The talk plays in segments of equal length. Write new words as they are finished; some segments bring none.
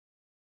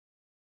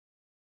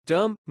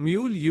term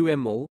Mule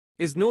UMO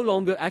is no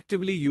longer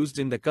actively used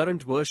in the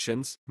current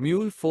versions,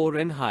 Mule 4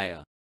 and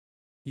higher.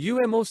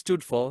 UMO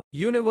stood for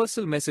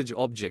Universal Message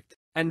Object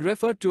and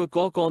referred to a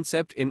core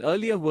concept in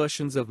earlier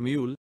versions of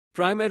Mule,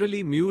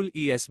 primarily Mule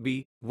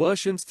ESB,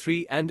 versions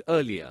 3 and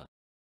earlier.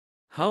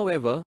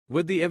 However,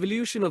 with the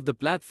evolution of the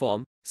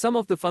platform, some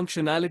of the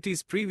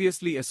functionalities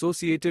previously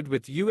associated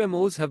with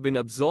UMOs have been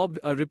absorbed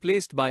or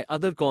replaced by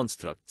other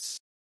constructs.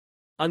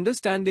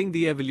 Understanding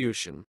the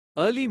evolution.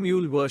 Early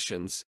Mule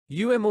versions,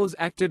 UMOs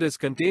acted as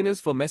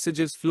containers for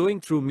messages flowing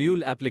through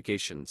Mule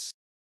applications.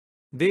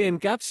 They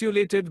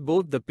encapsulated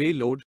both the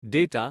payload,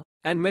 data,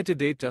 and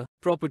metadata,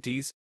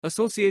 properties,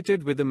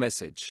 associated with the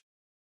message.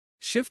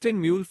 Shift in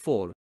Mule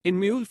 4. In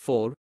Mule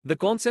 4, the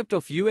concept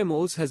of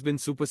UMOs has been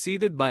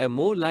superseded by a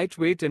more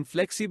lightweight and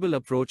flexible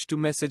approach to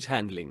message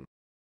handling.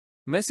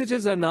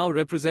 Messages are now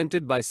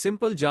represented by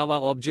simple Java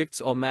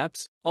objects or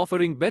maps,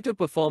 offering better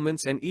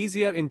performance and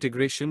easier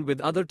integration with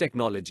other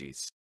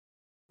technologies.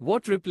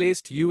 What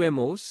replaced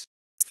UMOs?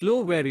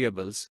 Flow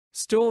variables.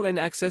 Store and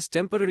access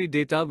temporary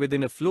data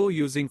within a flow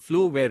using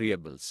flow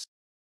variables.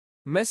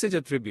 Message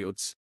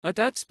attributes.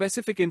 Attach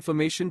specific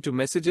information to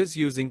messages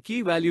using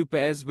key-value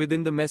pairs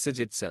within the message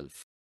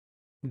itself.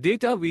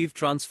 Data weave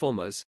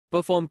transformers.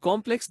 Perform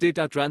complex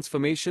data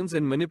transformations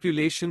and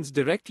manipulations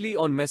directly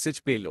on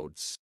message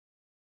payloads.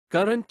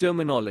 Current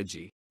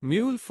terminology.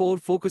 Mule 4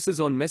 focuses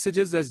on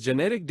messages as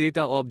generic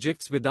data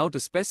objects without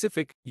a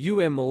specific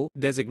UMO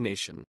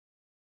designation.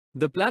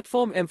 The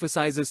platform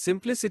emphasizes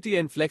simplicity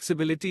and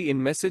flexibility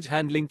in message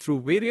handling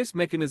through various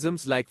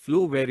mechanisms like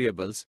flow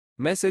variables,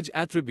 message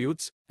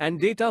attributes, and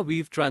data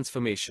weave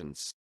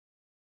transformations.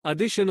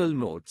 Additional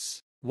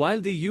notes. While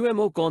the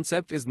UMO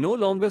concept is no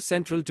longer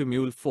central to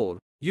Mule 4,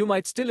 you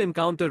might still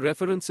encounter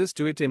references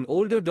to it in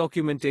older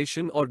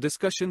documentation or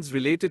discussions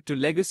related to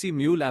legacy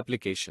Mule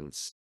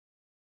applications.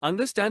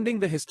 Understanding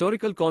the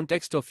historical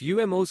context of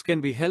UMOs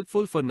can be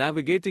helpful for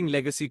navigating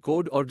legacy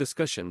code or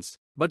discussions,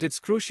 but it's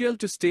crucial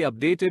to stay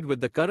updated with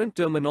the current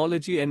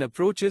terminology and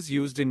approaches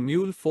used in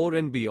Mule 4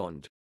 and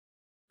beyond.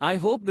 I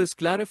hope this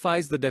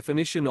clarifies the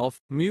definition of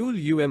Mule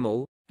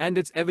UMO and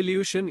its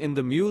evolution in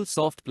the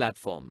MuleSoft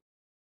platform.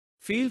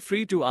 Feel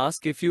free to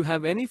ask if you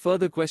have any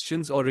further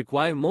questions or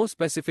require more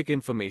specific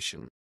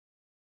information.